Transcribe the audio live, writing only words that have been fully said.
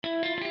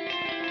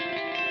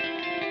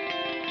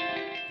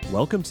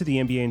Welcome to the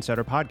MBA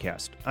Insider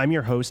Podcast. I'm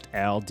your host,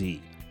 Al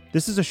D.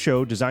 This is a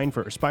show designed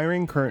for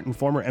aspiring, current, and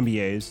former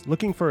MBAs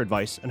looking for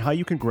advice on how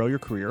you can grow your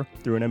career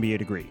through an MBA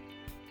degree.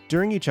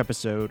 During each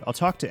episode, I'll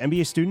talk to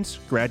MBA students,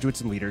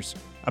 graduates, and leaders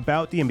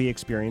about the MBA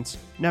experience,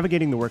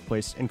 navigating the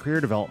workplace, and career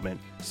development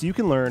so you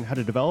can learn how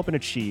to develop and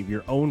achieve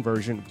your own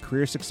version of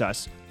career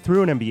success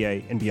through an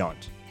MBA and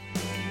beyond.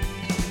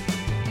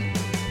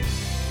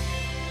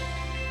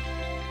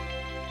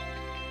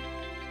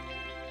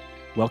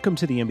 Welcome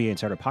to the MBA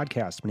Insider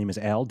Podcast. My name is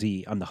Al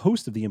D. I'm the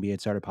host of the MBA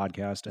Insider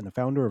Podcast and the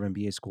founder of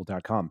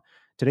MBAschool.com.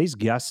 Today's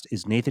guest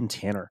is Nathan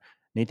Tanner.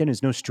 Nathan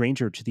is no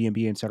stranger to the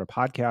MBA Insider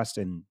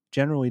Podcast and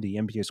generally the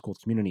MBA School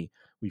community.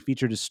 We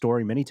featured his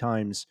story many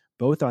times,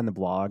 both on the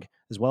blog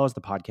as well as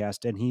the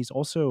podcast, and he's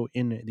also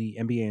in the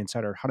MBA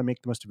Insider How to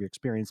Make the Most of Your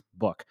Experience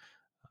book.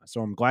 So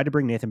I'm glad to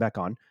bring Nathan back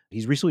on.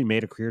 He's recently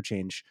made a career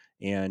change,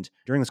 and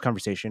during this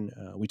conversation,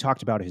 we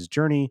talked about his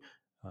journey,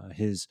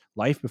 his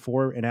life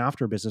before and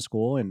after business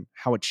school and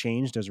how it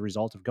changed as a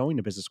result of going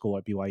to business school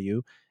at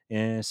BYU,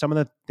 and some of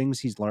the things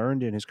he's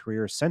learned in his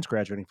career since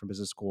graduating from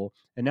business school,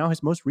 and now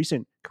his most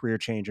recent career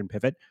change and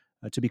pivot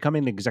to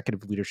becoming an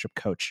executive leadership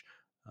coach.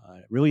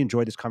 Really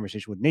enjoyed this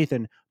conversation with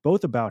Nathan,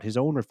 both about his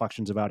own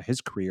reflections about his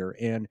career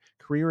and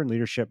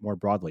leadership more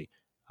broadly.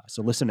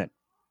 So listen in.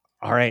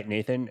 All right,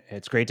 Nathan,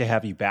 it's great to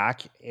have you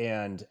back.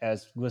 And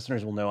as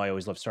listeners will know, I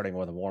always love starting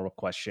with a warm-up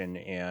question.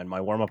 And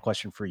my warm-up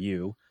question for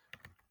you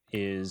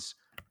is,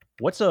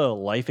 what's a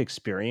life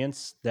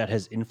experience that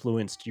has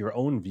influenced your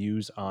own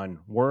views on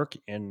work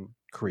and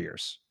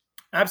careers?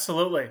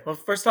 Absolutely. Well,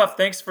 first off,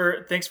 thanks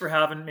for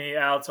having me,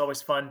 Al. It's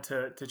always fun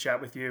to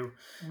chat with you.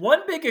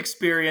 One big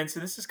experience,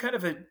 and this is kind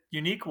of a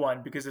unique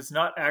one because it's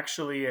not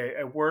actually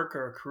a work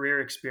or a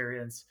career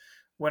experience.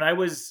 When I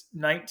was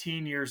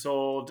 19 years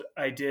old,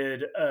 I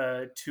did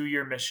a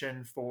 2-year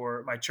mission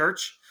for my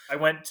church. I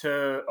went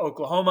to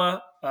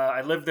Oklahoma.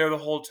 I lived there the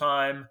whole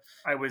time.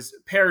 I was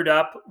paired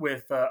up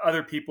with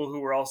other people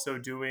who were also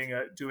doing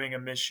a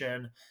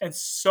mission, and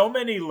so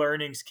many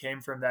learnings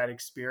came from that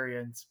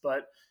experience.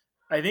 But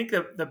I think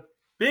the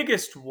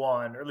biggest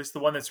one, or at least the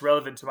one that's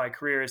relevant to my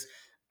career, is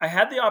I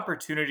had the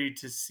opportunity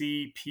to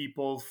see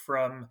people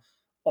from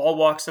all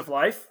walks of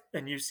life,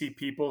 and you see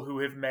people who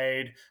have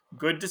made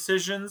good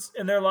decisions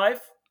in their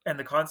life and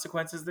the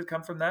consequences that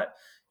come from that.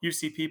 You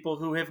see people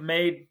who have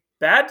made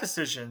bad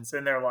decisions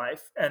in their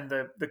life and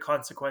the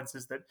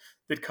consequences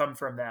that come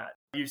from that.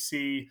 You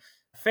see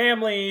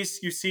families,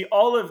 you see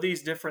all of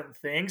these different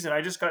things, and I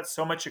just got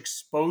so much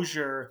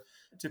exposure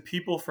to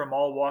people from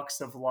all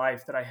walks of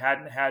life that I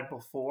hadn't had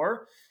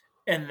before.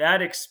 And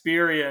that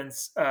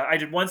experience, I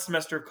did 1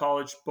 semester of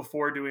college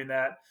before doing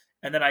that,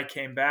 and then I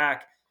came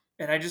back,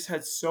 and I just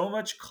had so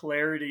much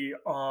clarity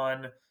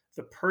on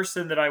the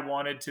person that I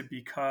wanted to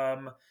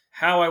become,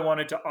 how I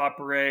wanted to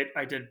operate.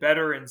 I did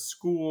better in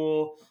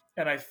school,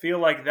 and I feel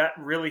like that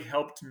really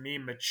helped me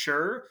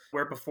mature.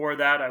 Where before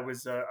that, I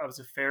was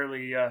a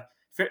fairly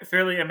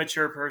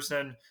immature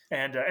person.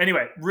 And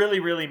anyway,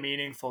 really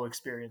meaningful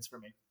experience for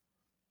me.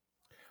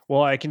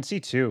 Well, I can see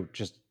too,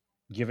 just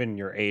given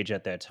your age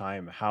at that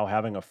time, how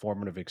having a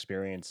formative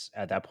experience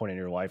at that point in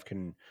your life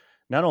can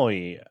not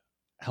only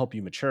help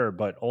you mature,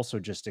 but also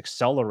just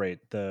accelerate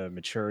the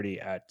maturity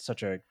at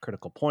such a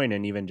critical point.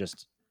 And even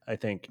just,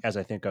 as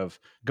I think of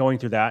going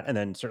through that and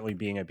then certainly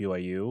being at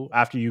BYU,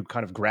 after you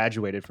kind of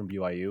graduated from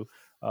BYU,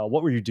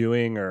 what were you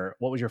doing or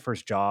what was your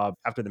first job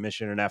after the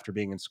mission and after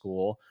being in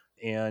school?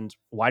 And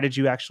why did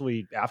you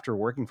actually, after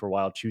working for a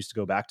while, choose to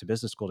go back to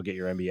business school to get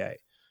your MBA?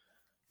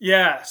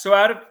 Yeah, so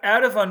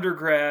out of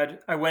undergrad,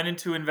 I went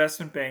into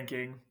investment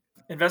banking.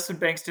 Investment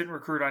banks didn't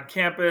recruit on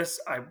campus.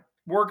 I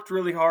worked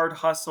really hard,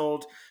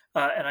 hustled,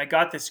 and I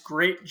got this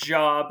great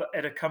job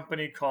at a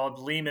company called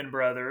Lehman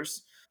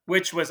Brothers,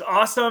 which was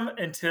awesome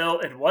until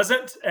it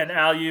wasn't. And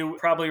Al, you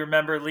probably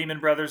remember Lehman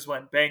Brothers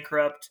went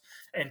bankrupt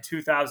in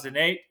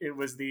 2008. It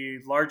was the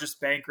largest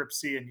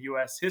bankruptcy in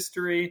U.S.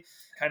 history,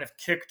 kind of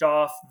kicked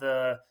off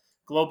the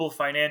global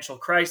financial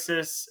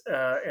crisis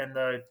and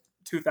the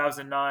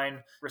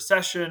 2009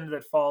 recession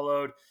that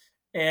followed,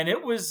 and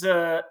it was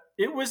a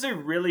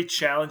really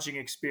challenging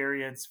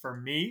experience for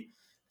me.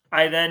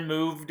 I then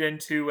moved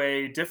into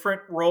a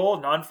different role,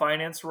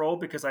 non-finance role,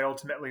 because I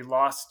ultimately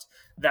lost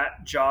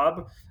that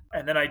job,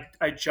 and then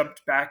I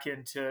jumped back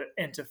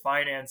into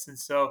finance. And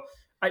so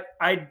I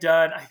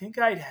think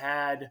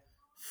I'd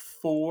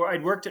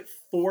worked at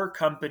 4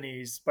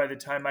 companies by the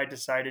time I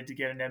decided to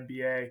get an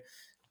MBA,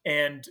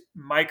 and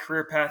my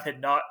career path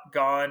had not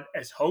gone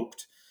as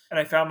hoped. And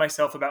I found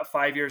myself about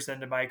 5 years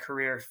into my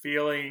career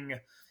feeling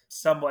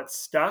somewhat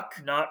stuck,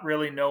 not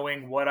really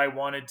knowing what I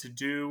wanted to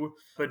do,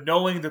 but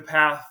knowing the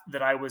path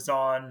that I was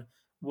on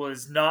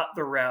was not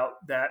the route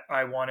that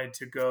I wanted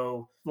to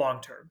go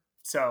long term.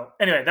 So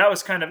anyway, that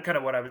was kind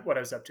of what I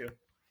was up to.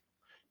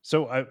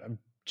 So I'm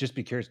just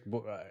be curious.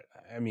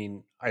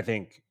 I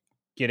think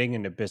getting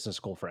into business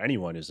school for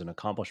anyone is an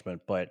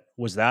accomplishment, but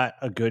was that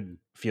a good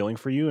feeling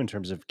for you in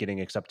terms of getting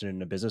accepted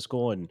into business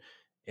school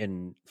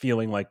and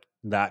feeling like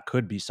that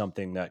could be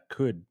something that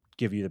could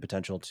give you the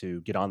potential to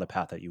get on the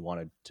path that you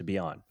wanted to be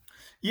on?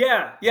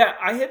 Yeah.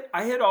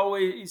 I had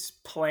always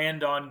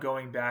planned on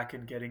going back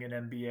and getting an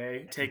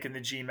MBA, taken the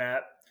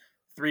GMAT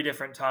 3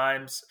 different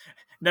times.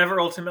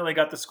 Never ultimately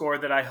got the score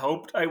that I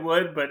hoped I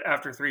would, but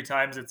after 3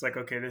 times, it's like,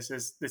 okay, this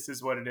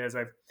is what it is.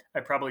 I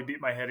probably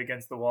beat my head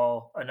against the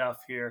wall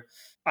enough here.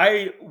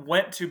 I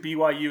went to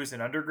BYU as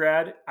an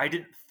undergrad. I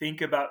didn't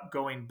think about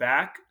going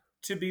back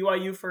to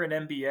BYU for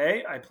an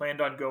MBA. I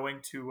planned on going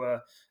to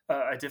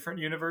a different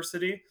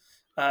university.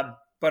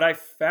 But I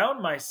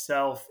found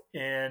myself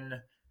in,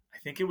 I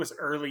think it was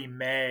early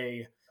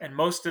May, and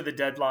most of the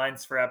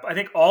deadlines for I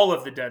think all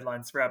of the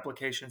deadlines for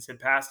applications had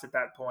passed at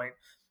that point,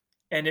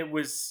 and it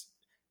was,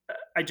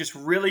 I just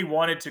really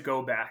wanted to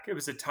go back. It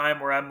was a time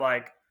where I'm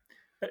like,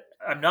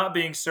 I'm not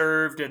being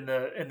served in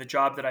the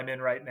job that I'm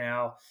in right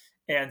now.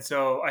 And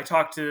so I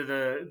talked to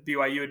the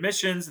BYU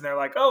admissions and they're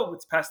like, "Oh,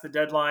 it's past the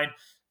deadline.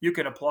 You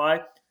can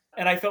apply."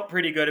 And I felt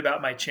pretty good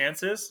about my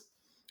chances.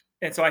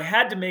 And so I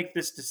had to make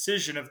this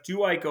decision of,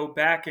 do I go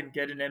back and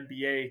get an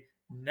MBA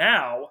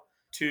now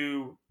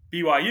to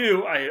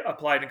BYU? I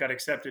applied and got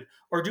accepted.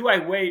 Or do I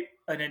wait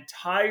an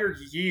entire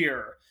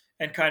year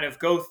and kind of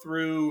go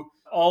through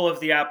all of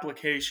the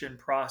application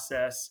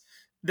process?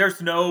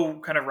 There's no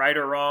kind of right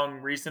or wrong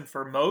reason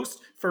for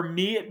most. For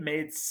me, it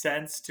made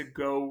sense to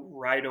go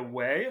right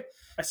away,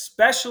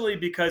 especially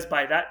because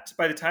by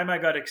the time I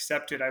got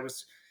accepted,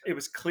 it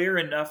was clear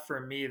enough for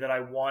me that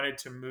I wanted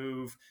to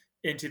move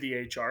into the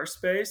HR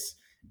space,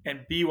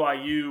 and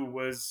BYU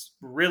was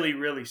really,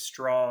 really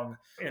strong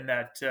in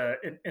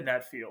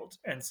that field.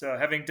 And so,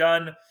 having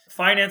done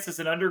finance as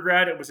an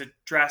undergrad, it was a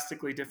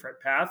drastically different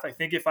path. I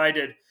think if I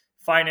did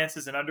finance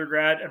as an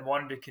undergrad and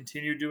wanted to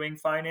continue doing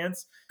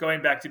finance,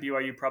 going back to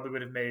BYU probably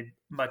would have made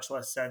much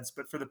less sense.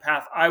 But for the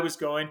path I was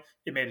going,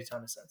 it made a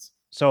ton of sense.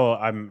 So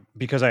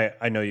because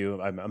I know you,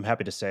 I'm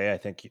happy to say I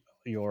think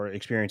your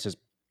experiences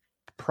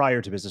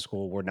prior to business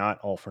school were not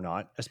all for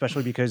naught,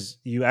 especially because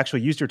you actually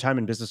used your time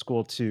in business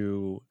school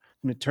to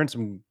turn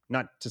some,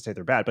 not to say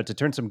they're bad, but to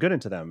turn some good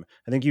into them.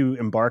 I think you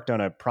embarked on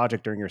a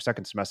project during your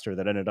second semester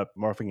that ended up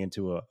morphing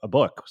into a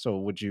book. So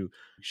would you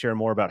share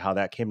more about how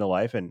that came to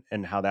life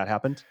and how that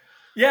happened?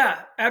 Yeah,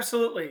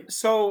 absolutely.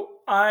 So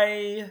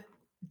I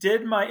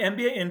did my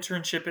MBA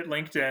internship at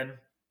LinkedIn,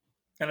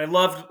 and I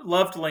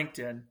loved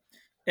LinkedIn.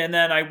 And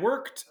then I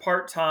worked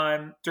part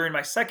time during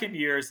my second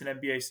year as an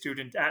MBA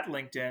student at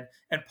LinkedIn,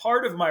 and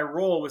part of my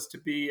role was to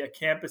be a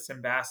campus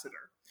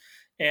ambassador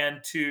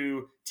and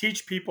to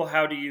teach people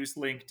how to use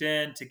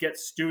LinkedIn, to get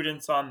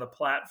students on the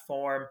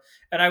platform.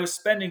 And I was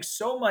spending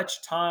so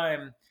much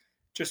time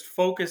just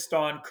focused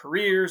on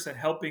careers and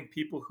helping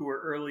people who are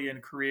early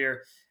in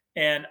career.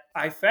 And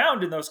I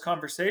found in those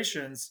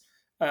conversations,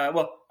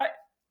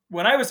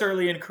 when I was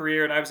early in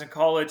career and I was in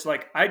college,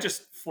 like I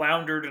just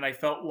floundered and I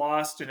felt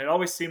lost. And it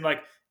always seemed like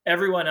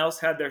everyone else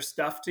had their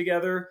stuff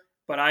together,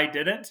 but I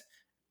didn't.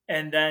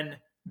 And then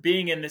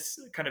being in this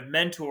kind of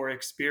mentor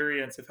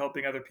experience of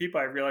helping other people,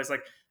 I realized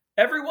like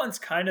everyone's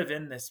kind of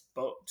in this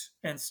boat.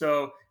 And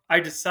so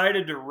I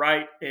decided to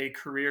write a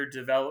career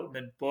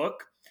development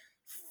book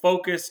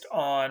focused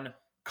on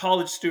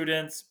college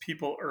students,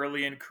 people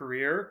early in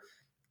career.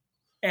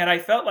 And I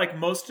felt like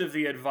most of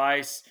the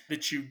advice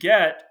that you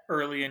get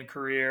early in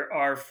career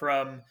are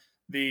from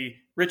the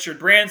Richard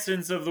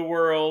Bransons of the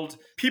world,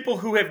 people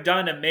who have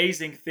done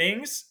amazing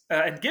things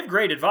and give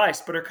great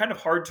advice, but are kind of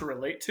hard to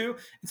relate to.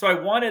 And so I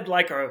wanted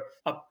like a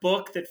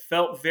book that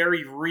felt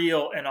very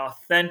real and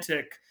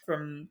authentic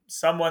from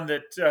someone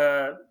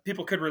that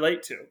people could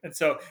relate to. And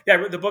so,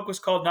 yeah, the book was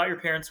called Not Your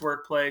Parents'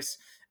 Workplace.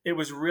 It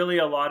was really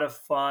a lot of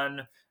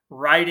fun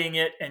writing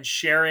it and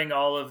sharing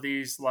all of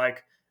these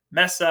like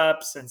mess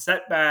ups and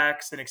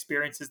setbacks and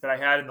experiences that I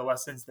had and the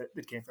lessons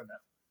that came from them.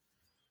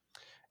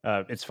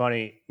 It's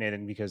funny,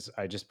 Nathan, because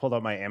I just pulled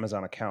out my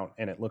Amazon account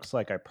and it looks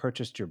like I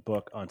purchased your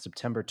book on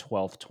September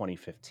 12th,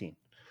 2015.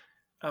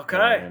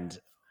 Okay. And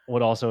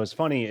what also is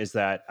funny is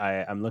that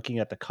I'm looking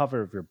at the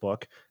cover of your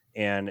book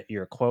and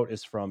your quote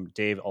is from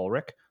Dave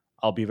Ulrich.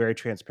 I'll be very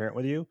transparent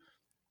with you.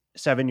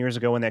 7 years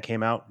ago when that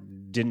came out,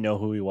 didn't know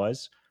who he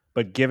was.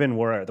 But given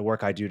the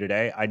work I do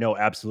today, I know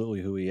absolutely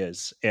who he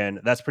is. And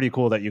that's pretty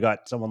cool that you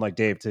got someone like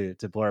Dave to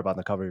blurb on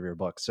the cover of your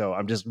book. So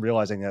I'm just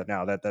realizing that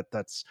now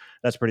that's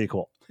pretty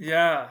cool.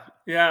 Yeah.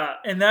 Yeah.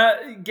 And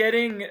that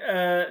getting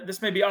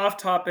this may be off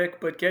topic,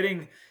 but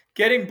getting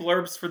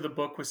blurbs for the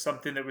book was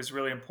something that was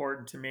really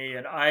important to me.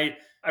 And I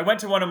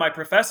went to one of my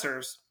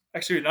professors,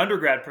 actually an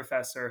undergrad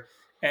professor,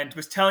 and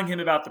was telling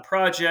him about the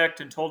project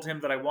and told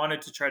him that I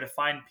wanted to try to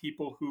find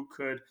people who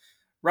could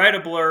write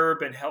a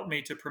blurb and help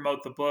me to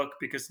promote the book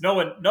because no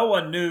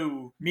one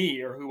knew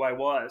me or who I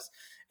was.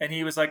 And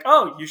he was like,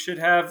 "Oh, you should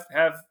have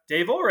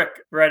Dave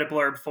Ulrich write a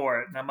blurb for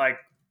it." And I'm like,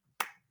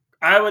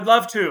 "I would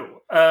love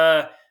to.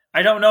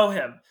 I don't know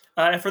him."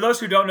 And for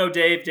those who don't know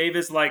Dave, Dave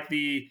is like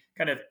the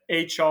kind of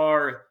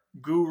HR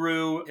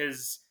guru,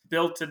 has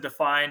built and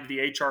defined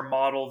the HR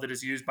model that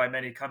is used by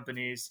many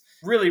companies.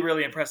 Really,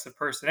 really impressive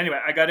person.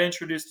 Anyway, I got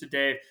introduced to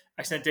Dave.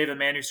 I sent Dave a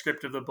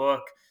manuscript of the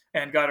book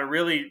and got a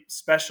really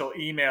special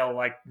email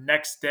like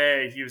next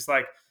day. He was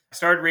like, "I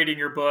started reading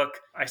your book.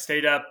 I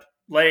stayed up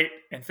late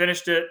and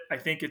finished it. I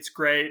think it's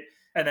great.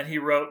 And then he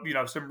wrote,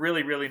 some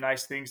really, really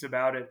nice things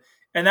about it.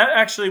 And that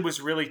actually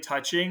was really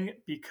touching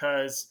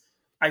because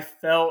I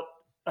felt,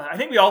 I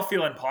think we all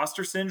feel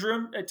imposter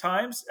syndrome at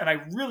times. And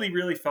I really,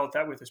 really felt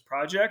that with this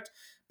project.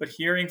 But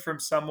hearing from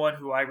someone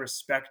who I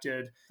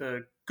respected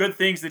the good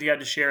things that he had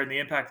to share and the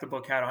impact the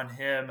book had on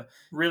him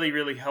really,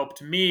 really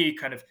helped me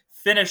kind of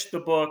finish the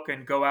book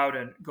and go out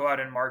and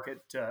market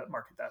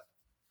that.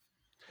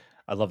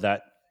 I love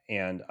that.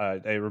 And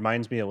it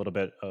reminds me a little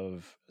bit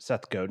of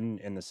Seth Godin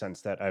in the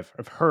sense that I've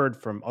heard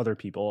from other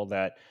people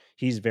that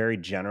he's very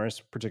generous,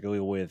 particularly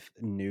with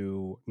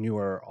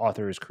newer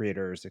authors,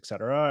 creators,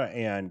 etc.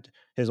 And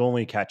his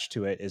only catch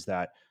to it is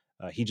that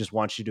he just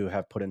wants you to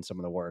have put in some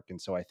of the work.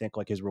 And so I think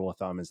like his rule of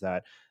thumb is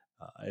that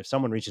if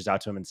someone reaches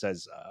out to him and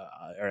says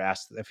or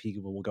asks if he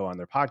will go on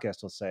their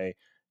podcast, he'll say,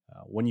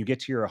 when you get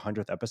to your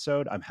 100th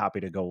episode, I'm happy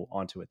to go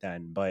onto it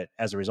then. But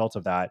as a result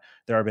of that,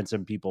 there have been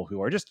some people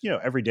who are just,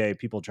 everyday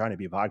people trying to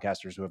be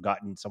podcasters who have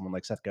gotten someone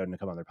like Seth Godin to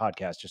come on their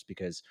podcast just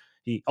because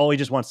all he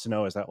just wants to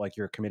know is that like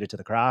you're committed to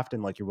the craft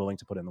and like you're willing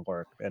to put in the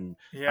work. And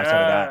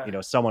outside of that,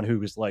 Yeah. someone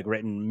who's like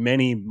written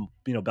many,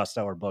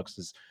 bestseller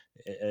books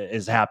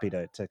is happy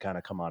to kind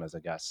of come on as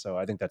a guest. So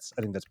I think that's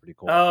pretty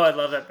cool. Oh, I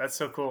love that. That's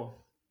so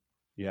cool.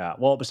 Yeah.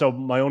 Well, so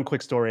my own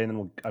quick story, and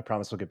then I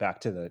promise we'll get back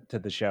to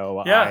the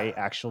show. Yeah. I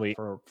actually,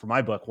 for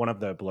my book, one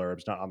of the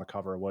blurbs, not on the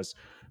cover, was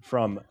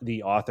from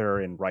the author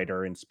and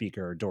writer and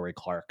speaker Dorie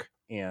Clark.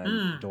 And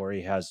Mm.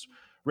 Dorie has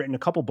written a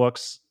couple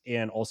books,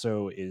 and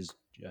also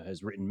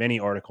has written many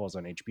articles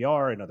on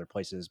HBR and other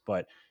places.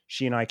 But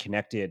she and I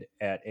connected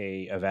at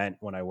a event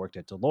when I worked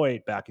at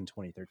Deloitte back in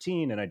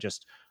 2013, and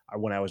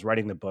when I was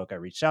writing the book, I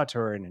reached out to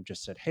her and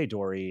just said, "Hey,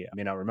 Dorie, I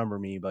may not remember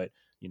me, but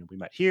we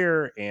met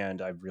here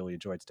and I've really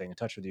enjoyed staying in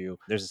touch with you.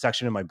 There's a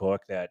section in my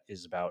book that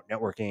is about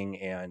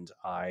networking, and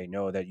I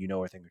know that you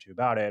know a thing or two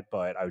about it,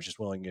 but I was just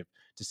willing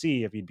to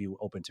see if you'd be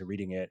open to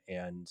reading it.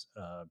 And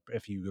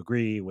if you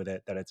agree with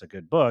it, that it's a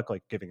good book,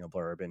 like giving a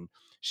blurb." And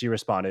she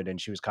responded and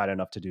she was kind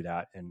enough to do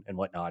that and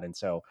whatnot. And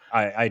so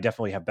I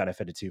definitely have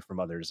benefited too from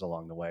others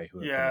along the way who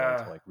have been willing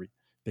to Yeah. like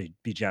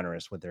be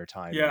generous with their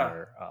time and Yeah.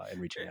 their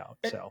and reaching out.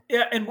 So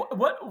Yeah, and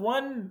what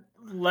one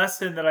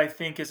lesson that I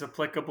think is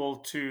applicable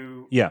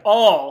to yeah,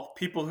 all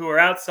people who are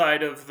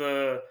outside of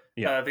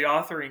yeah, the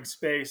authoring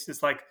space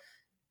is like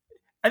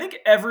I think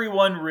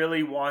everyone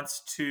really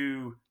wants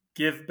to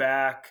give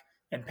back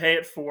and pay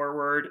it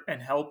forward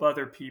and help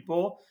other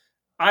people.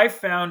 I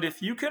found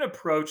if you can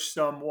approach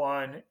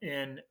someone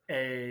in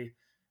a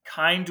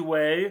kind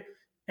way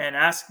and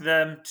ask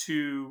them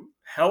to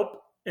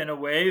help in a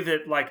way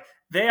that like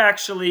they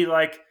actually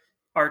like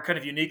are kind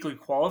of uniquely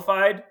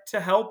qualified to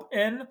help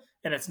in,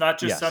 and it's not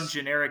just some yes.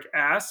 generic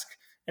ask,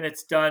 and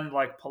it's done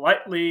like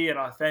politely and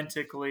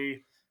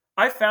authentically.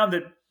 I found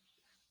that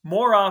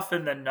more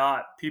often than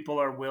not, people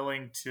are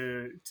willing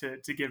to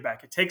give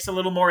back. It takes a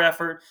little more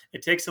effort.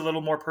 It takes a little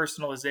more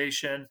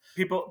personalization.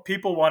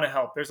 People want to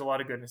help. There's a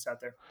lot of goodness out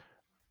there.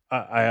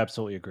 I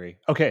absolutely agree.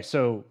 Okay,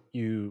 so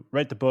you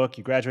write the book,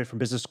 you graduate from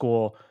business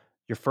school.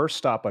 Your first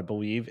stop, I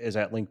believe, is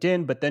at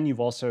LinkedIn, but then you've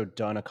also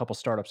done a couple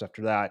startups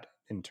after that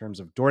in terms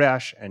of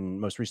DoorDash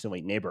and most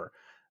recently Neighbor.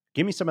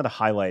 Give me some of the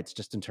highlights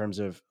just in terms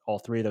of all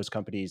three of those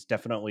companies,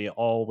 definitely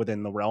all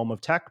within the realm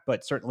of tech,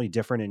 but certainly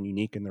different and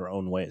unique in their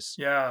own ways.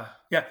 Yeah,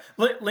 yeah.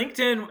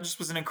 LinkedIn just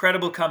was an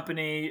incredible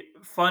company,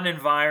 fun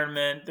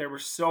environment. There were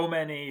so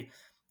many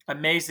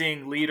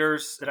amazing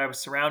leaders that I was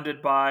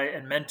surrounded by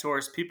and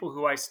mentors, people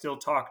who I still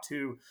talk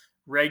to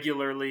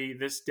regularly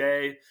this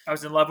day. I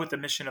was in love with the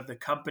mission of the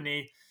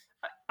company.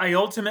 I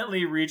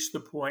ultimately reached the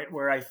point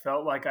where I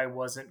felt like I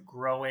wasn't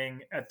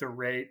growing at the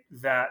rate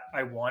that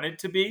I wanted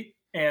to be.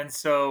 And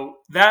so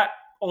that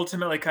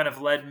ultimately kind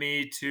of led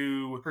me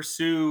to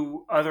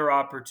pursue other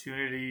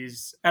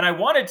opportunities. And I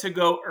wanted to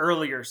go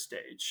earlier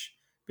stage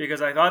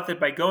because I thought that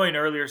by going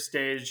earlier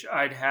stage,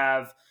 I'd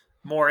have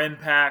more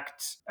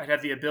impact. I'd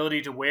have the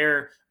ability to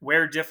wear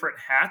different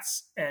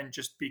hats and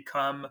just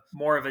become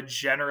more of a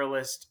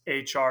generalist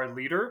HR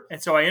leader.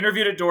 And so I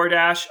interviewed at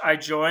DoorDash. I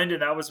joined,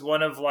 and that was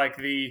one of like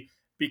the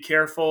be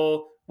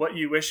careful what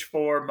you wish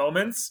for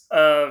moments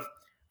of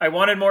I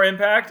wanted more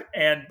impact,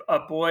 and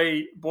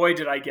boy,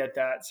 did I get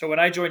that. So when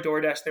I joined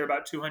DoorDash, there were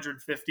about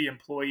 250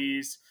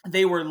 employees.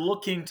 They were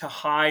looking to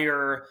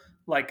hire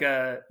like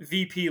a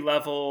VP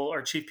level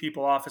or chief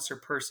people officer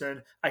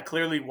person. I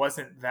clearly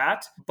wasn't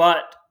that,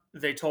 but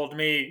they told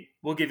me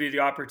we'll give you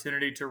the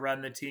opportunity to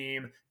run the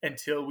team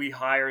until we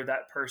hire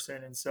that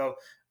person. And so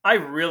I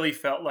really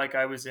felt like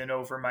I was in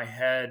over my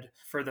head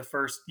for the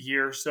first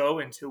year or so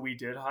until we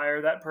did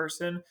hire that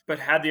person, but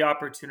had the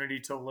opportunity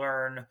to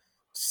learn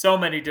so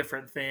many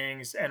different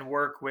things and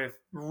work with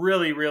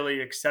really, really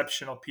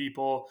exceptional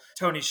people.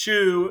 Tony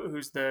Xu,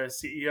 who's the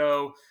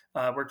CEO,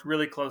 worked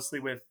really closely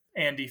with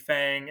Andy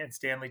Fang and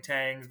Stanley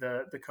Tang,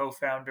 the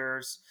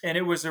co-founders. And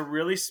it was a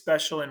really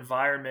special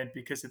environment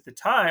because at the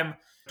time,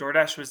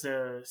 DoorDash was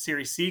a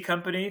Series C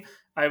company.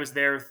 I was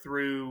there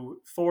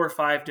through 4 or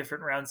 5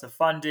 different rounds of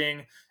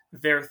funding.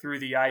 there through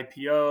the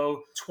IPO,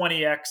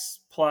 20x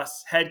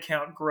plus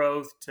headcount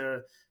growth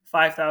to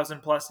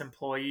 5,000 plus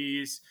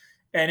employees.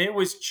 And it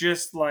was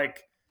just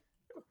like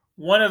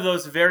one of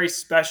those very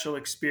special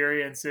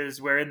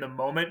experiences where in the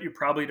moment you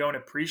probably don't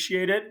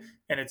appreciate it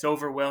and it's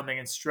overwhelming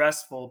and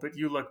stressful, but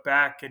you look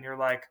back and you're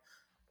like,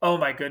 oh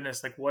my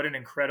goodness, like what an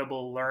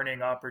incredible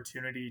learning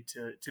opportunity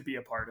to be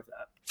a part of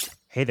that.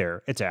 Hey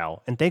there, it's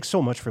Al, and thanks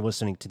so much for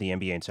listening to the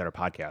MBA Insider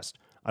podcast.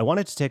 I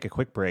wanted to take a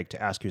quick break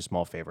to ask you a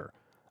small favor.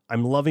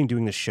 I'm loving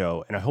doing this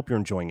show, and I hope you're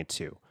enjoying it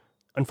too.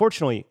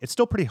 Unfortunately, it's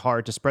still pretty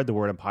hard to spread the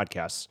word on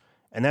podcasts,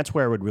 and that's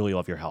where I would really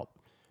love your help.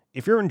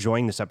 If you're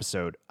enjoying this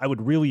episode, I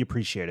would really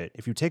appreciate it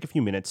if you take a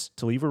few minutes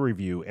to leave a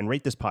review and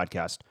rate this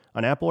podcast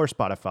on Apple or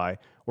Spotify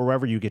or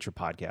wherever you get your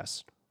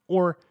podcasts,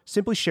 or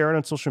simply share it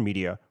on social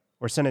media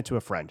or send it to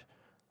a friend.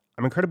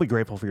 I'm incredibly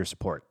grateful for your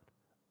support.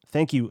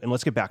 Thank you, and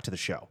let's get back to the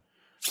show.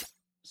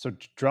 So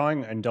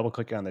drawing and double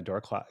clicking on the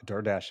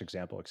DoorDash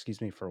example,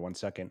 excuse me for 1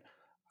 second.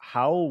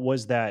 How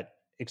was that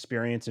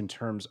experience in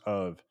terms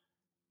of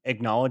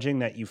acknowledging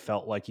that you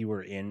felt like you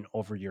were in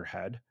over your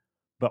head,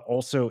 but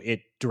also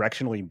it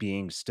directionally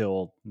being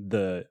still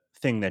the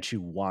thing that you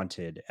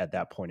wanted at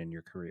that point in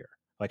your career?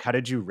 Like, how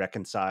did you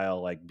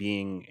reconcile like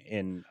being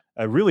in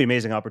a really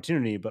amazing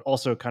opportunity, but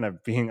also kind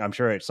of being, I'm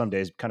sure some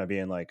days kind of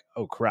being like,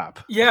 oh crap,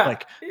 Yeah.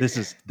 like this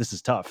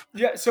is tough.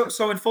 Yeah.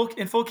 So in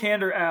full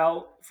candor,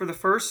 Al, for the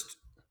first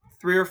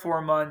 3 or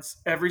 4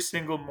 months, every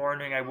single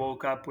morning I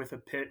woke up with a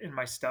pit in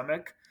my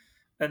stomach,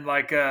 and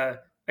like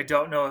I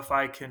don't know if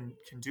I can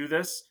do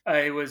this.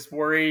 I was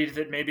worried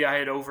that maybe I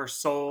had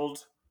oversold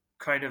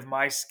kind of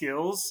my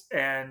skills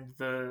and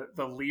the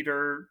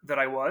leader that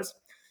I was.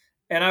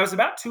 And I was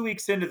about 2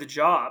 weeks into the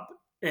job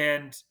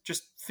and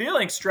just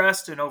feeling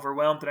stressed and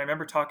overwhelmed. And I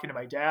remember talking to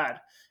my dad,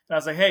 and I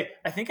was like, "Hey,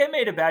 I think I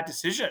made a bad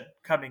decision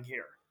coming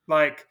here.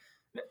 Like,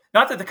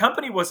 not that the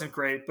company wasn't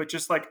great, but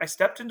just like I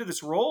stepped into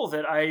this role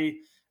that I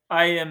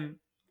am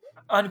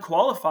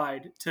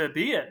unqualified to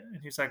be in."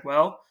 And he's like,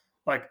 "Well,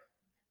 like,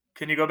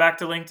 can you go back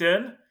to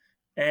LinkedIn?"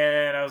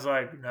 And I was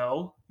like,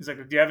 no. He's like,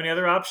 do you have any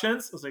other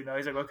options? I was like, no.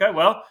 He's like, okay,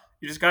 well,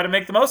 you just got to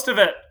make the most of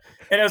it.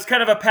 And it was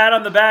kind of a pat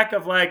on the back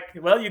of like,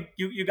 well,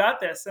 you got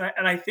this.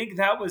 And I think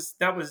that was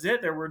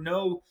it. There were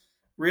no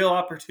real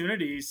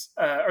opportunities,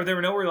 or there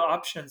were no real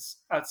options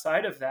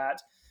outside of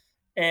that.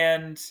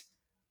 And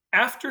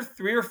after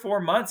 3 or 4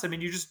 months, I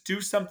mean, you just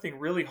do something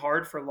really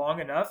hard for long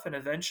enough, and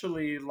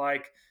eventually,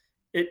 like,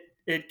 it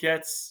it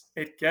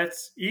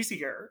gets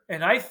easier.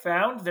 And I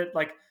found that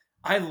like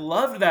I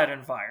loved that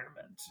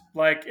environment.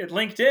 Like at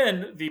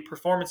LinkedIn, the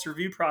performance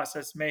review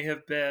process may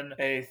have been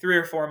a 3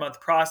 or 4 month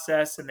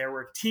process, and there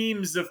were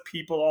teams of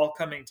people all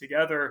coming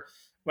together.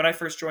 When I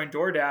first joined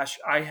DoorDash,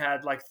 I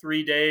had like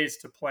 3 days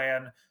to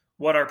plan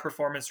what our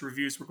performance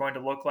reviews were going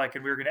to look like,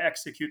 and we were going to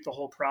execute the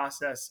whole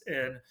process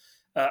in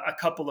a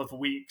couple of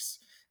weeks.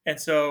 And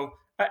so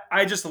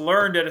I just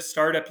learned at a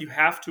startup, you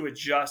have to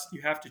adjust,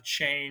 you have to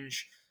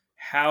change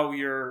how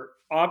you're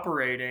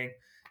operating.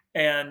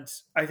 And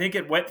I think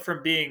it went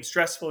from being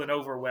stressful and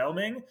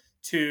overwhelming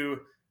to,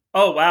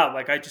 oh wow,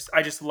 like I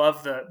just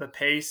love the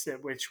pace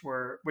at which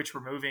we're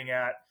moving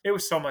at. It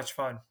was so much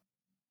fun.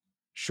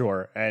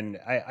 Sure. And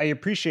I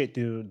appreciate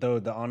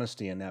the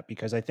honesty in that,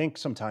 because I think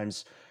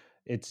sometimes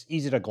it's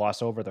easy to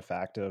gloss over the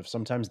fact of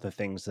sometimes the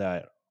things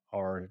that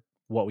are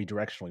what we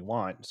directionally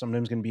want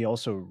sometimes can be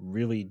also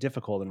really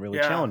difficult and really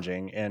Yeah.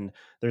 challenging. And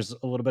there's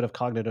a little bit of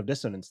cognitive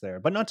dissonance there.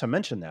 But not to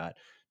mention that,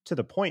 to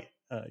the point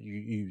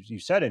you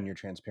said in your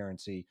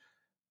transparency,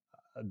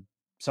 uh,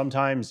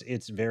 sometimes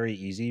it's very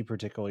easy,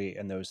 particularly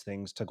in those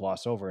things, to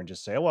gloss over and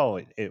just say, "Oh,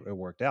 well, it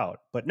worked out."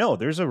 But no,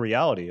 there's a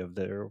reality of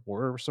there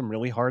were some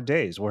really hard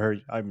days where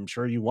I'm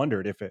sure you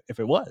wondered if it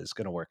was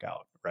going to work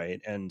out, right?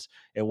 And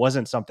it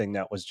wasn't something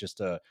that was just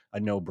a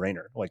no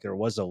brainer. Like there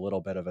was a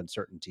little bit of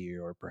uncertainty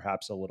or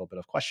perhaps a little bit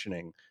of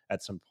questioning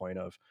at some point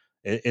of,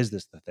 Is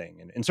this the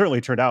thing?" And certainly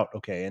it turned out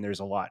okay. And there's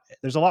a lot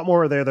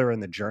more there in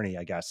the journey,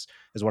 I guess,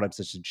 is what I'm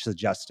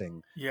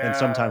suggesting, than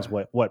sometimes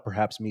Yeah. what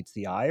perhaps meets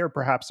the eye, or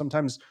perhaps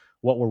sometimes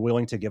what we're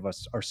willing to give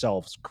us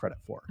ourselves credit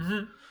for.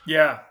 Hmm.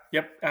 Yeah.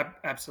 Yep.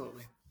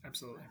 Absolutely.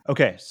 Absolutely.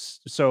 Okay,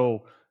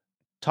 so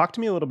talk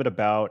to me a little bit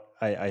about.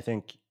 I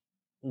think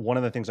one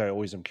of the things I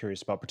always am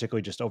curious about,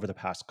 particularly just over the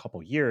past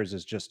couple years,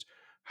 is just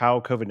how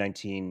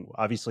COVID-19,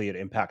 obviously it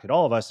impacted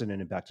all of us, and it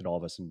impacted all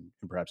of us in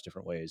perhaps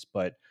different ways.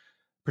 But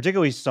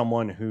particularly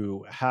someone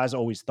who has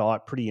always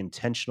thought pretty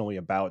intentionally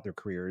about their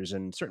careers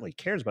and certainly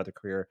cares about their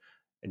career,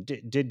 and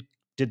did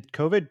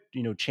COVID,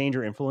 change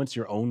or influence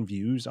your own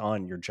views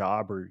on your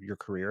job or your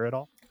career at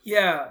all?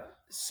 Yeah.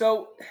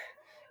 So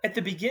at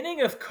the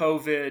beginning of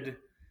COVID,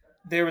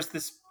 there's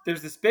this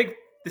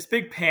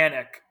big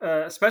panic,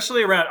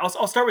 especially around.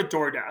 I'll start with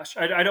DoorDash.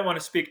 I don't want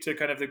to speak to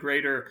kind of the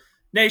greater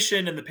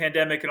nation and the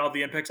pandemic and all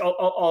the impacts.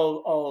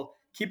 I'll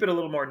keep it a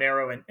little more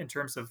narrow in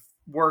terms of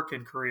work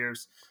and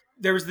careers.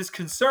 there was this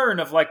concern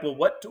of like, well,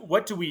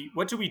 what do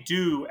we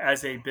do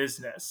as a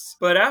business?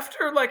 But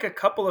after like a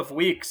couple of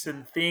weeks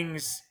and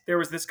things, there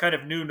was this kind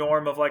of new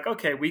norm of like,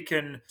 okay, we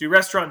can do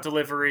restaurant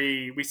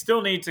delivery. We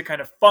still need to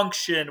kind of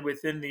function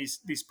within these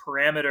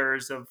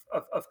parameters of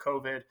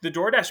COVID. The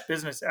DoorDash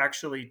business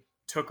actually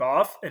took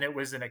off, and it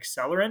was an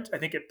accelerant. I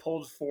think it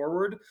pulled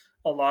forward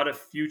a lot of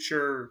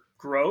future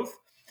growth.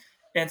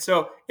 And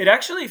so it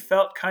actually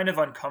felt kind of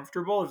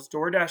uncomfortable as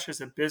DoorDash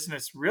as a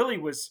business really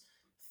was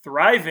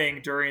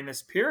thriving during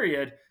this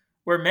period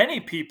where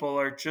many people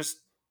are just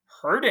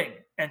hurting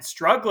and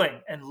struggling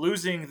and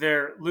losing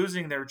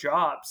their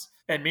jobs.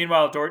 And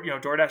meanwhile,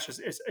 DoorDash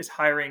is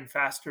hiring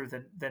faster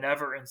than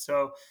ever. And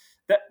so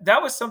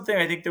that was something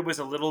I think that was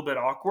a little bit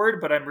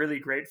awkward, but I'm really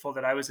grateful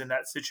that I was in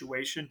that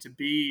situation to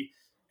be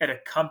at a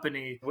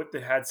company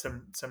that had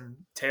some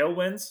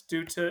tailwinds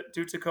due to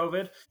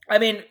COVID. I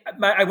mean,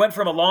 I went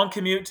from a long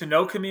commute to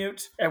no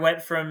commute. I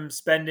went from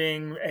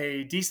spending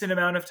a decent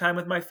amount of time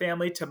with my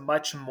family to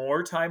much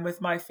more time with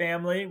my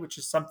family, which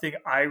is something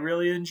I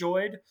really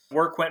enjoyed.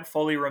 Work went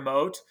fully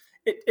remote.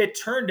 It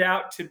turned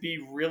out to be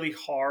really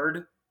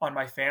hard on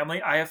my family.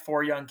 I have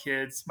 4 young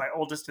kids. My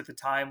oldest at the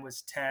time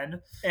was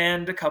 10,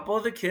 and a couple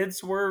of the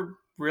kids were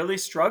really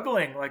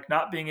struggling, like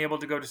not being able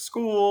to go to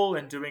school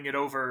and doing it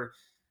over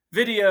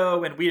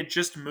video. And we had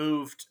just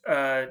moved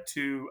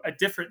to a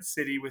different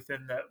city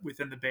within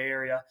the Bay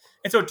Area.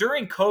 And so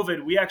during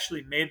COVID, we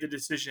actually made the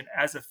decision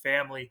as a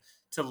family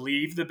to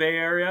leave the Bay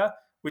Area,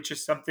 which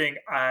is something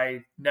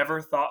I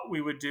never thought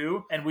we would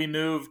do. And we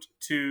moved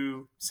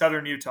to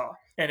Southern Utah.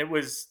 And it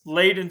was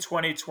late in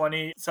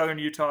 2020. Southern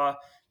Utah,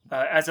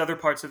 as other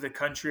parts of the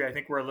country, I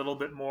think we're a little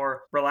bit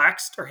more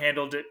relaxed or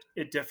handled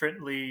it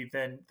differently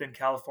than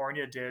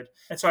California did.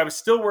 And so I was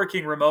still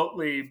working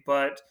remotely,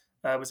 but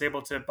I was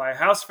able to buy a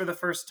house for the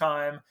first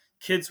time.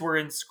 Kids were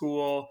in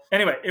school.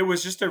 Anyway, it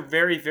was just a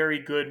very, very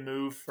good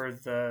move for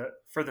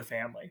the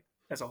family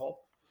as a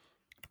whole.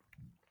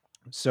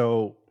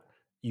 So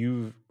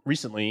you've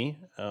recently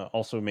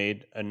also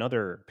made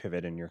another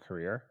pivot in your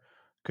career.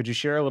 Could you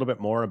share a little bit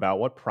more about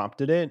what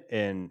prompted it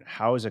and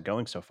how is it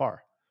going so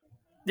far?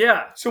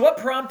 Yeah. So what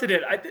prompted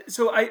it?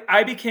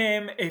 I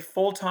became a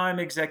full-time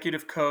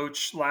executive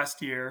coach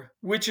last year,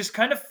 which is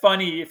kind of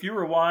funny. If you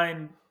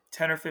rewind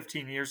 10 or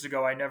 15 years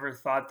ago, I never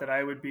thought that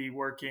I would be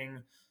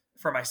working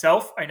for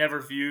myself. I never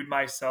viewed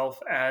myself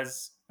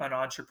as an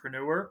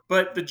entrepreneur.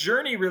 But the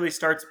journey really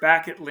starts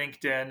back at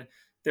LinkedIn.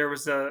 There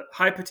was a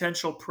high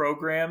potential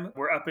program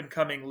where up and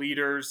coming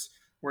leaders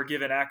were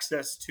given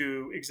access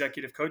to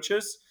executive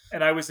coaches.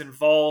 And I was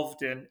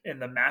involved in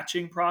the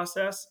matching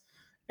process.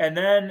 And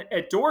then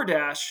at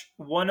DoorDash,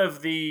 one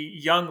of the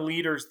young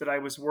leaders that I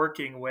was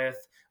working with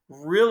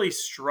really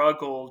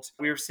struggled.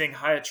 We were seeing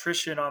high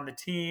attrition on the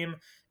team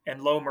and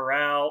low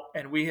morale,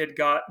 and we had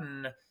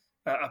gotten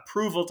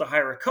approval to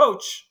hire a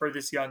coach for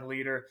this young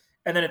leader.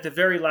 And then at the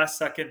very last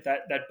second,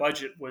 that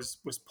budget was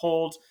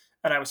pulled,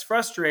 and I was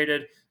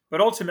frustrated.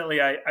 But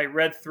ultimately, I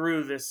read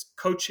through this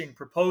coaching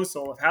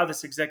proposal of how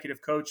this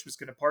executive coach was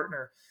going to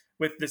partner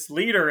with this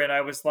leader, and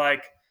I was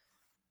like,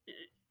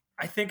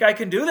 I think I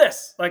can do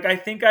this. Like, I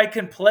think I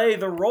can play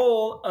the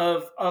role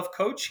of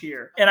coach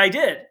here. And I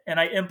did. And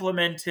I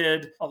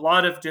implemented a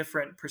lot of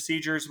different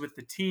procedures with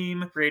the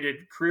team,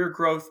 created career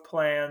growth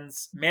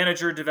plans,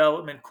 manager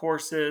development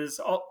courses.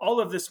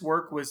 All of this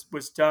work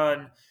was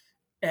done.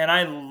 And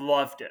I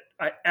loved it.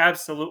 I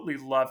absolutely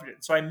loved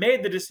it. So I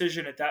made the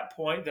decision at that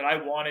point that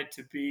I wanted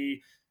to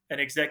be an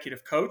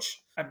executive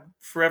coach. I'm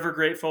forever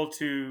grateful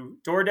to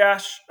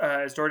DoorDash,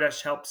 as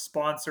DoorDash helped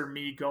sponsor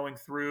me going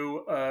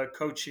through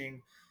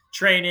coaching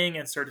training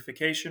and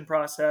certification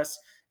process.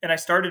 And I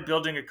started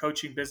building a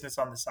coaching business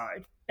on the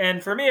side.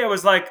 And for me, I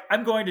was like,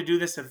 I'm going to do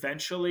this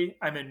eventually.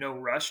 I'm in no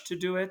rush to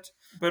do it.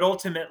 But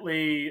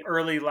ultimately,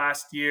 early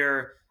last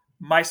year,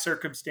 my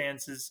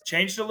circumstances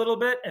changed a little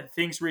bit and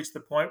things reached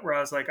the point where I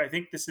was like, I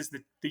think this is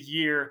the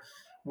year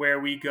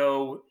where we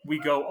go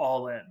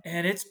all in.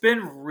 And it's been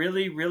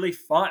really, really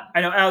fun.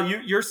 I know, Al,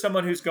 you're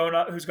someone who's gone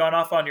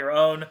off on your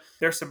own.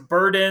 There's some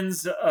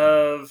burdens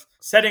of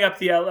setting up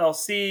the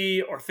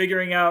LLC or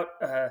figuring out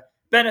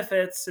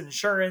benefits,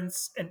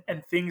 insurance,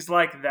 and things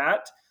like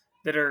that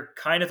are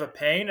kind of a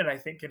pain, and I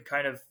think can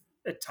kind of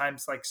at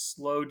times like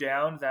slow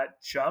down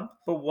that jump.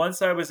 But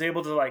once I was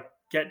able to like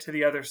get to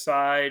the other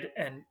side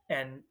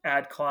and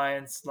add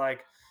clients,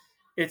 like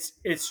it's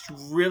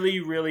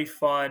really, really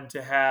fun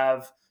to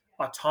have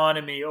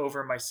autonomy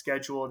over my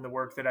schedule and the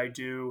work that I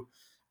do.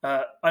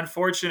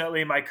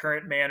 Unfortunately, my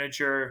current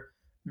manager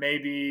may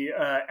be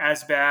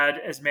as bad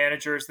as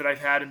managers that I've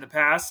had in the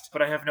past,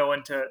 but I have no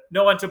one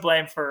to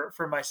blame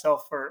for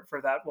myself for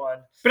that one.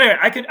 But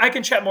anyway, I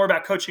can chat more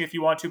about coaching if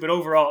you want to, but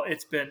overall,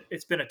 it's been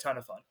a ton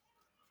of fun.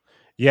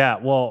 Yeah,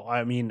 well,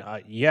 I mean,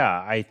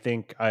 yeah, I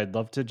think I'd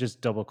love to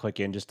just double click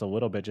in just a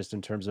little bit, just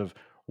in terms of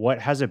what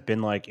has it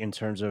been like in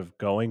terms of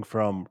going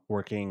from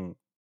working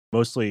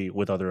mostly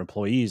with other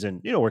employees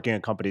and working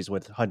in companies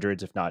with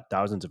hundreds, if not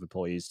thousands, of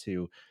employees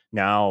to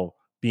now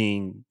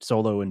being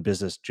solo in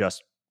business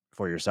just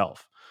for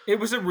yourself. It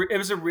was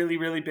a really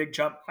really big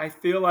jump. I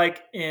feel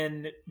like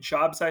in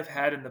jobs I've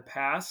had in the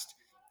past,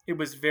 it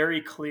was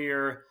very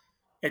clear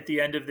at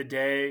the end of the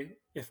day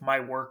if my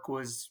work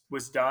was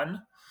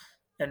done.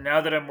 And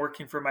now that I'm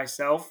working for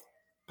myself,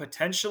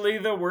 potentially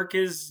the work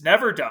is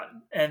never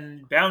done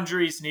and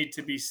boundaries need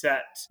to be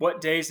set.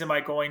 What days am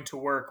I going to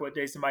work? What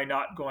days am I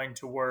not going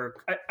to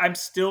work? I'm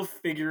still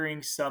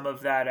figuring some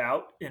of that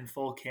out in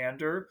full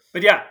candor.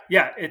 But yeah,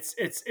 it's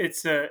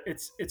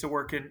a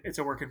work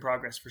in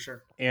progress for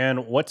sure.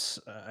 And what's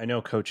I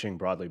know coaching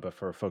broadly, but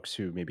for folks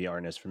who maybe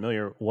aren't as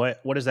familiar,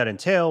 what does that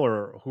entail,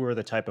 or who are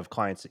the type of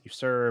clients that you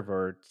serve,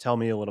 or tell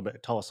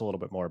us a little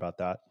bit more about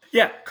that.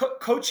 Yeah,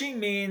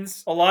 coaching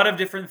means a lot of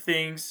different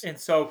things. And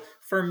so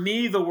for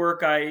me, the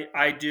work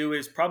I do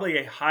is probably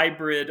a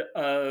hybrid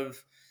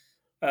of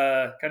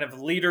kind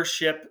of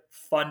leadership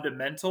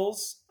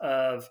fundamentals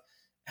of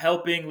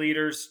helping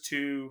leaders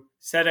to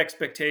set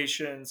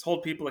expectations,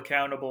 hold people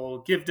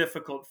accountable, give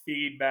difficult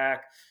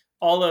feedback,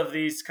 all of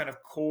these kind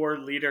of core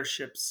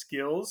leadership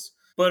skills.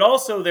 But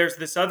also, there's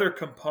this other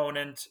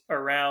component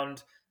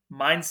around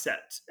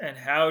mindset and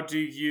how do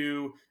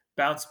you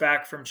bounce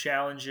back from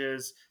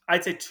challenges.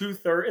 I'd say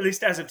two-thirds, at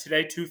least as of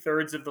today,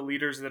 two-thirds of the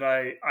leaders that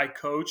I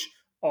coach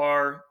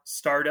are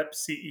startup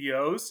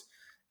CEOs,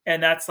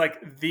 and that's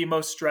like the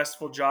most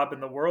stressful job in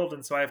the world.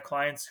 And so I have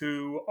clients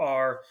who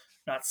are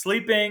not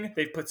sleeping.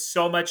 They've put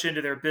so much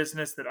into their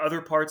business that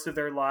other parts of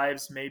their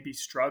lives may be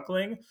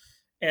struggling.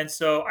 And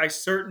so I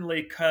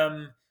certainly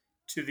come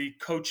to the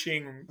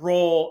coaching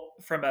role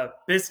from a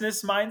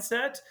business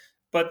mindset,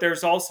 but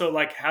there's also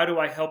like, how do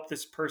I help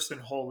this person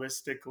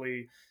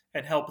holistically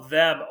and help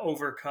them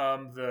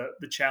overcome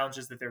the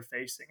challenges that they're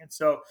facing? And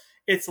so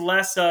it's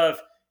less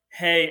of,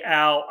 hey,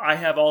 Al, I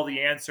have all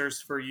the answers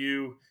for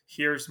you.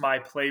 Here's my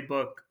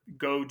playbook.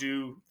 Go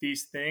do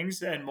these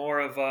things. And more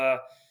of a,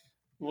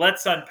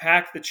 let's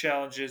unpack the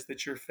challenges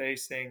that you're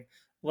facing.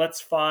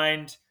 Let's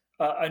find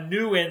a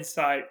new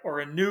insight or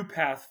a new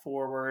path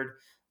forward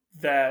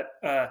that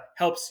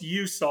helps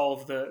you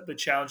solve the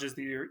challenges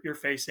that you're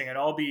facing. And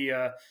I'll be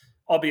a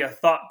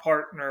thought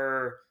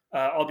partner.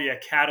 I'll be a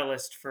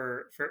catalyst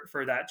for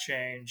that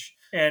change.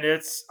 And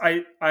it's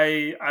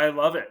I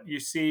love it. You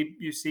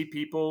see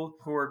people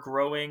who are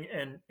growing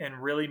in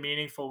really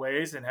meaningful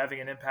ways and having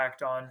an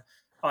impact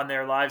on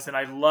their lives. And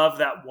I love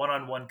that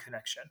one-on-one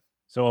connection.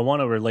 So I want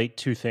to relate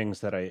two things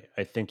that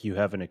I think you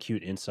have an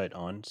acute insight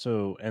on.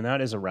 So, and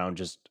that is around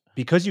just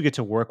because you get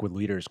to work with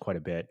leaders quite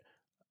a bit,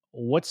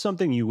 what's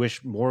something you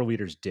wish more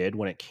leaders did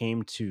when it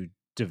came to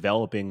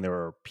developing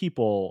their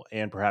people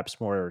and perhaps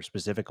more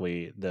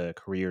specifically the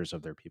careers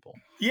of their people?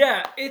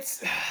 Yeah,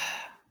 it's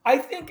I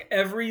think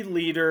every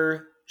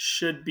leader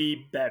should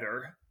be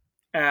better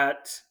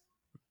at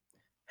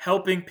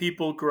helping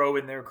people grow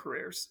in their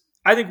careers.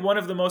 I think one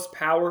of the most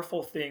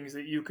powerful things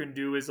that you can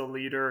do as a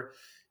leader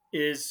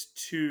is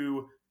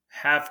to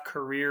have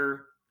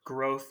career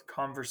growth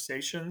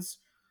conversations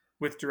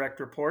with direct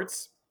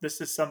reports. This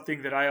is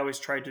something that I always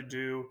try to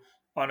do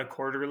on a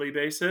quarterly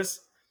basis.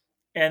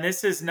 And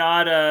this is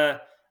not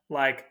a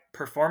like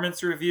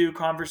performance review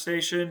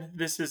conversation.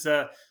 This is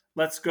a,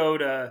 let's go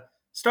to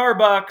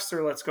Starbucks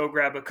or let's go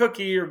grab a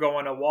cookie or go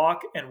on a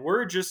walk and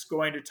we're just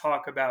going to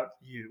talk about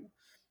you.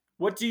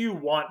 What do you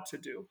want to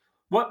do?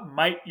 What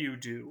might you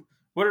do?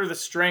 What are the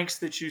strengths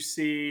that you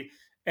see?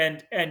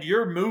 And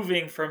you're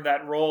moving from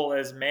that role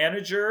as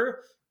manager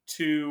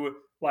to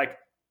like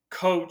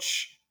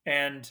coach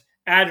and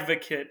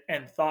advocate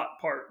and thought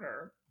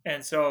partner.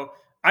 And so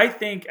I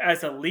think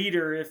as a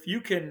leader, if you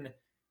can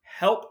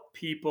help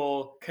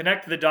people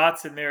connect the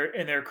dots in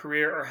their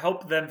career or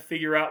help them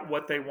figure out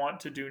what they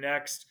want to do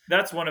next,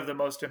 that's one of the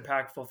most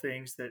impactful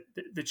things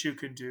that you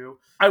can do.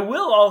 I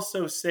will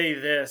also say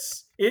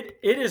this, it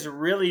is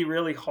really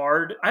really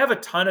hard. I have a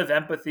ton of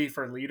empathy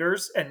for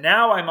leaders, and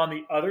now I'm on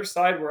the other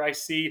side where I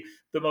see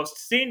the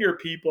most senior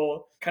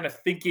people kind of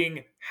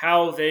thinking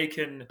how they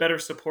can better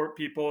support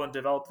people and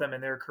develop them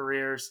in their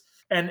careers.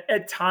 And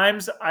at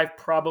times I've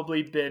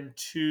probably been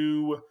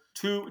too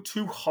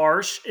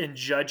harsh in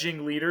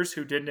judging leaders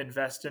who didn't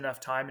invest enough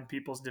time in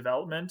people's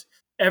development.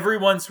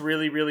 Everyone's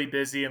really really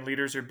busy and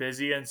leaders are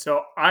busy, and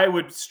so I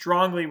would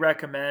strongly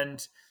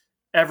recommend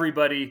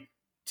everybody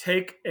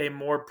take a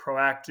more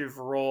proactive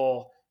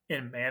role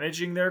in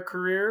managing their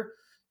career.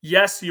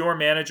 Yes, your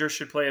manager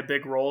should play a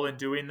big role in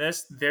doing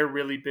this. They're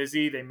really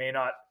busy. They may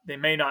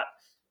not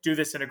do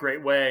this in a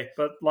great way,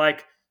 but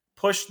like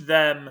push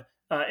them,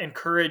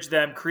 encourage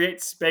them,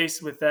 create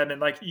space with them, and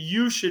like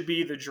you should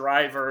be the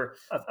driver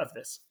of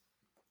this.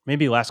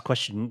 Maybe last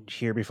question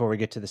here before we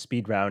get to the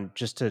speed round,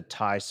 just to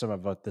tie some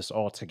of this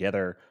all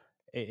together.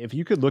 If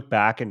you could look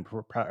back and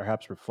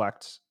perhaps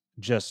reflect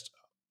just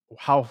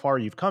how far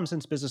you've come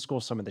since business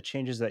school, some of the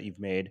changes that you've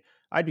made,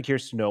 I'd be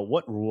curious to know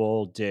what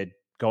role did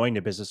going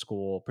to business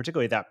school,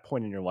 particularly at that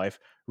point in your life,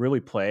 really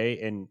play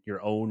in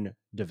your own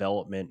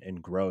development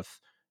and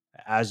growth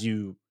as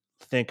you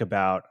think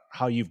about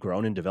how you've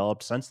grown and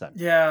developed since then?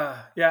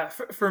 Yeah.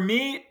 For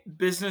me,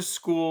 business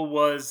school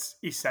was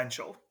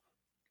essential.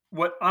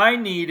 What I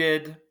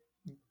needed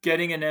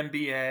getting an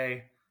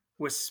MBA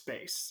was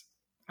space.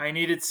 I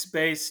needed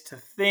space to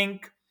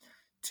think,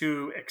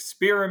 to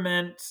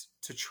experiment,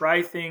 to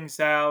try things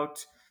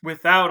out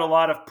without a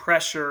lot of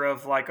pressure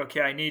of like,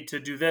 okay, I need to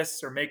do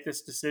this or make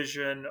this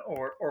decision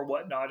or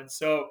whatnot. And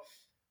so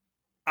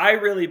I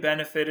really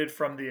benefited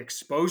from the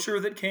exposure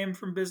that came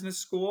from business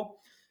school.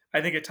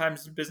 I think at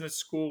times business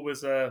school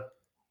was a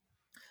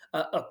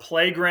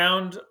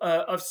playground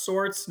of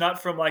sorts,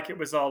 not from like it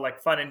was all like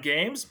fun and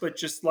games, but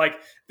just like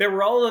there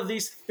were all of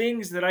these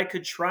things that I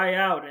could try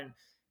out and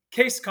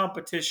case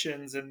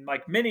competitions and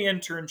like mini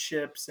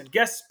internships and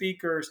guest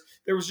speakers.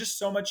 There was just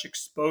so much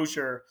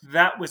exposure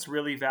that was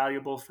really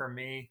valuable for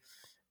me.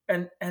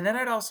 And then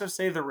I'd also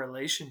say the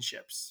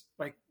relationships.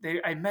 Like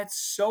I met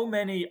so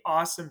many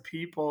awesome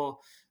people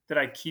that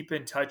I keep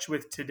in touch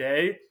with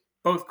today,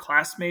 both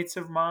classmates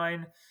of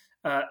mine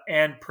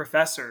and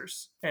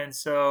professors. And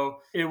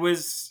so it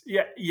was,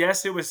 yeah,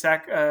 yes, it was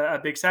a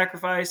big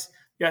sacrifice.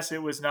 Yes,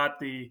 it was not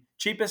the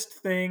cheapest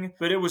thing,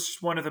 but it was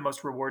just one of the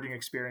most rewarding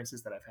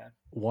experiences that I've had.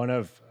 One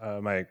of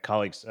my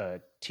colleagues,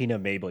 Tina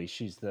Mabley,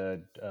 she's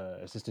the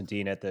assistant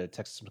dean at the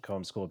Texas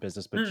McComb School of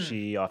Business, but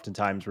she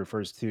oftentimes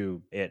refers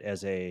to it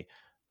as a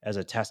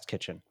test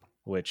kitchen,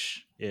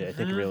 which I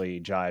think really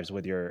jives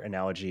with your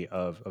analogy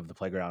of the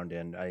playground,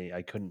 and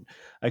I couldn't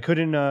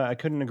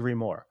agree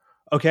more.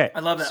 Okay, I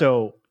love that.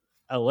 So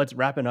let's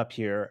wrap it up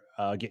here,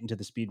 get into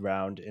the speed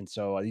round, and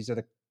so these are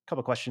the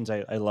couple questions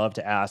I love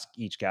to ask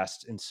each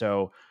guest, and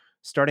so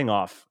starting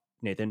off,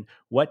 Nathan,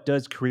 what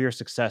does career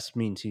success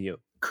mean to you?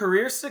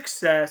 Career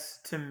success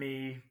to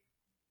me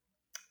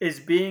is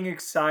being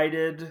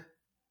excited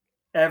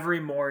every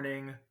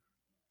morning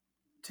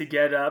to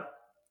get up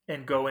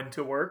and go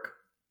into work.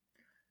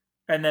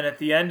 And then at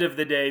the end of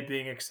the day,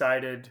 being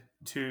excited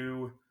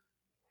to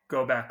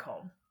go back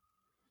home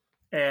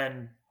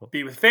and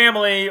be with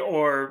family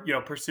or,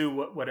 pursue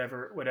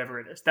whatever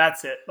it is.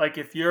 That's it. Like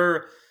if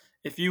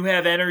you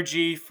have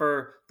energy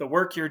for the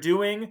work you're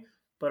doing,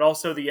 but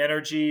also the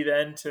energy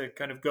then to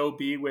kind of go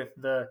be with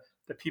the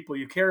people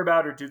you care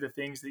about or do the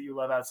things that you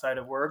love outside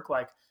of work,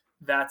 like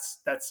that's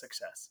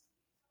success.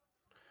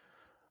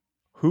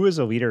 Who is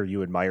a leader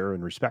you admire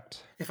and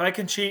respect? If I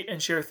can cheat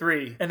and share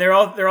three, and they're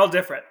all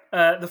different.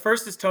 The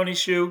first is Tony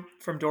Xu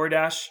from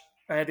DoorDash.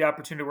 I had the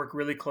opportunity to work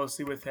really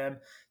closely with him.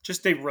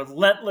 Just a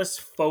relentless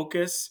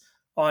focus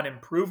on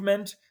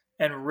improvement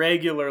and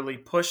regularly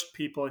pushed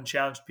people and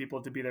challenged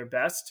people to be their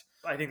best.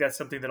 I think that's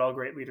something that all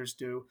great leaders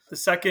do. The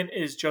second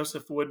is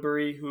Joseph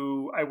Woodbury,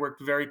 who I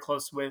worked very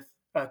closely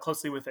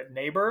with at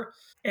Neighbor.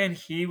 And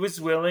he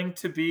was willing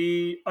to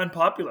be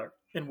unpopular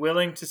and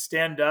willing to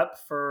stand up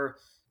for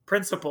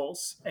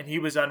principles. And he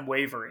was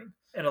unwavering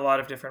in a lot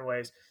of different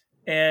ways.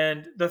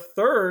 And the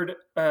third,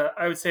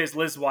 I would say, is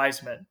Liz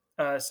Wiseman,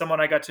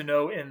 someone I got to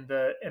know in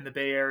the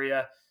Bay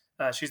Area.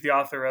 She's the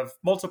author of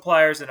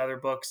Multipliers and other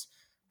books,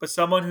 but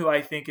someone who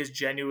I think is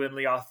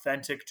genuinely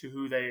authentic to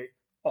who they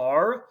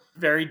are,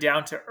 very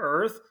down to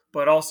earth,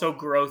 but also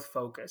growth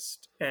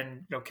focused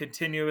and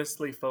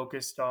continuously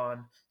focused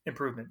on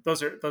improvement.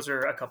 Those are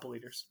a couple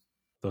leaders.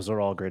 Those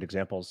are all great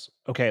examples.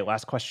 Okay,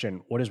 last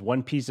question. What is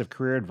one piece of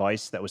career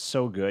advice that was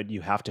so good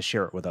you have to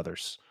share it with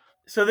others?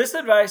 So this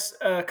advice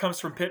comes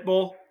from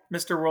Pitbull,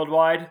 Mr.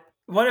 Worldwide.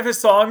 One of his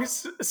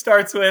songs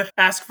starts with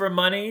ask for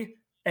money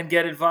and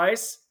get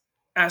advice.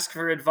 Ask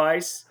for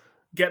advice,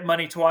 get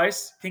money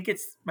twice. I think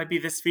might be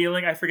This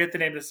Feeling. I forget the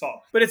name of the song.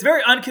 But it's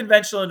very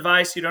unconventional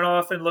advice. You don't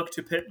often look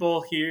to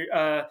Pitbull here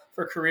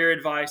for career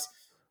advice.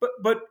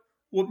 But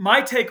what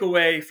my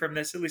takeaway from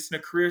this, at least in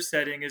a career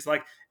setting, is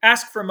like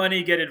ask for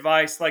money, get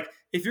advice. Like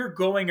if you're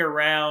going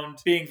around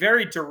being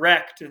very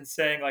direct and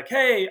saying like,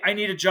 hey, I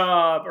need a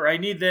job or I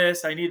need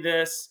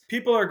this,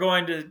 people are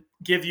going to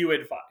give you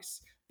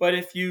advice. But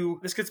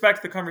this gets back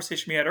to the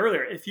conversation we had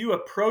earlier, if you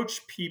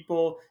approach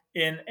people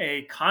in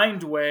a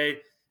kind way,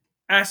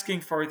 asking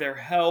for their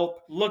help,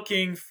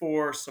 looking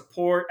for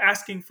support,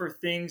 asking for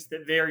things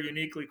that they are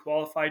uniquely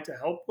qualified to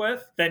help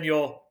with, then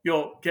you'll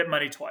get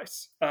money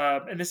twice.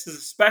 And this is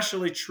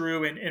especially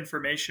true in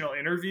informational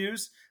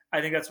interviews.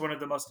 I think that's one of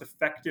the most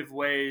effective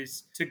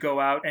ways to go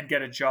out and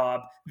get a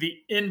job, the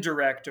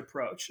indirect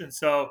approach. And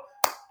so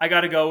I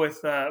got to go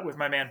with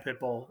my man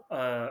Pitbull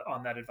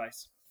on that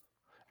advice.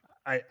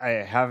 I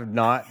have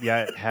not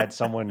yet had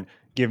someone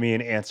give me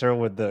an answer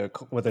with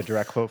a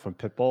direct quote from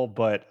Pitbull,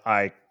 but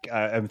I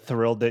am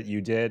thrilled that you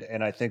did,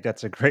 and I think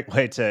that's a great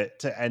way to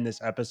end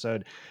this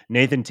episode.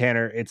 Nathan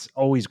Tanner, it's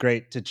always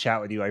great to chat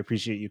with you. I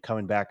appreciate you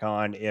coming back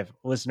on. If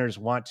listeners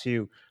want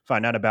to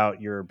find out about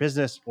your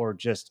business or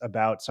just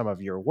about some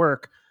of your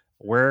work,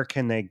 where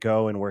can they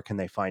go and where can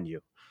they find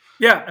you?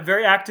 Yeah, I'm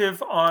very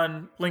active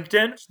on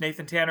LinkedIn. It's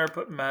Nathan Tanner,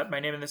 put my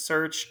name in the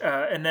search,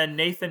 and then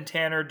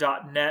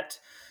nathantanner.net.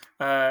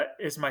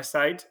 Is my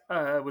site.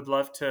 Would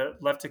love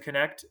to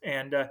connect.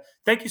 And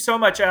thank you so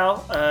much,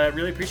 Al. I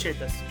really appreciate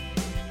this.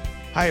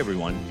 Hi,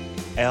 everyone.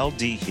 Al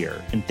D here,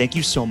 and thank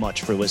you so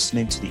much for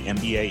listening to the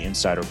MBA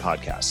Insider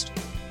Podcast.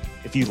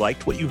 If you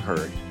liked what you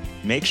heard,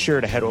 make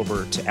sure to head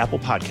over to Apple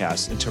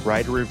Podcasts and to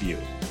write a review.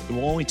 It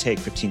will only take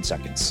 15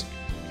 seconds.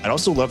 I'd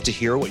also love to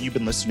hear what you've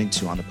been listening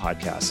to on the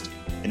podcast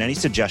and any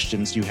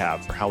suggestions you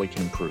have for how we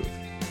can improve.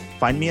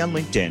 Find me on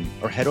LinkedIn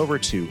or head over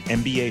to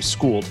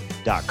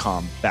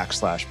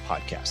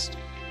mbaschooled.com/podcast.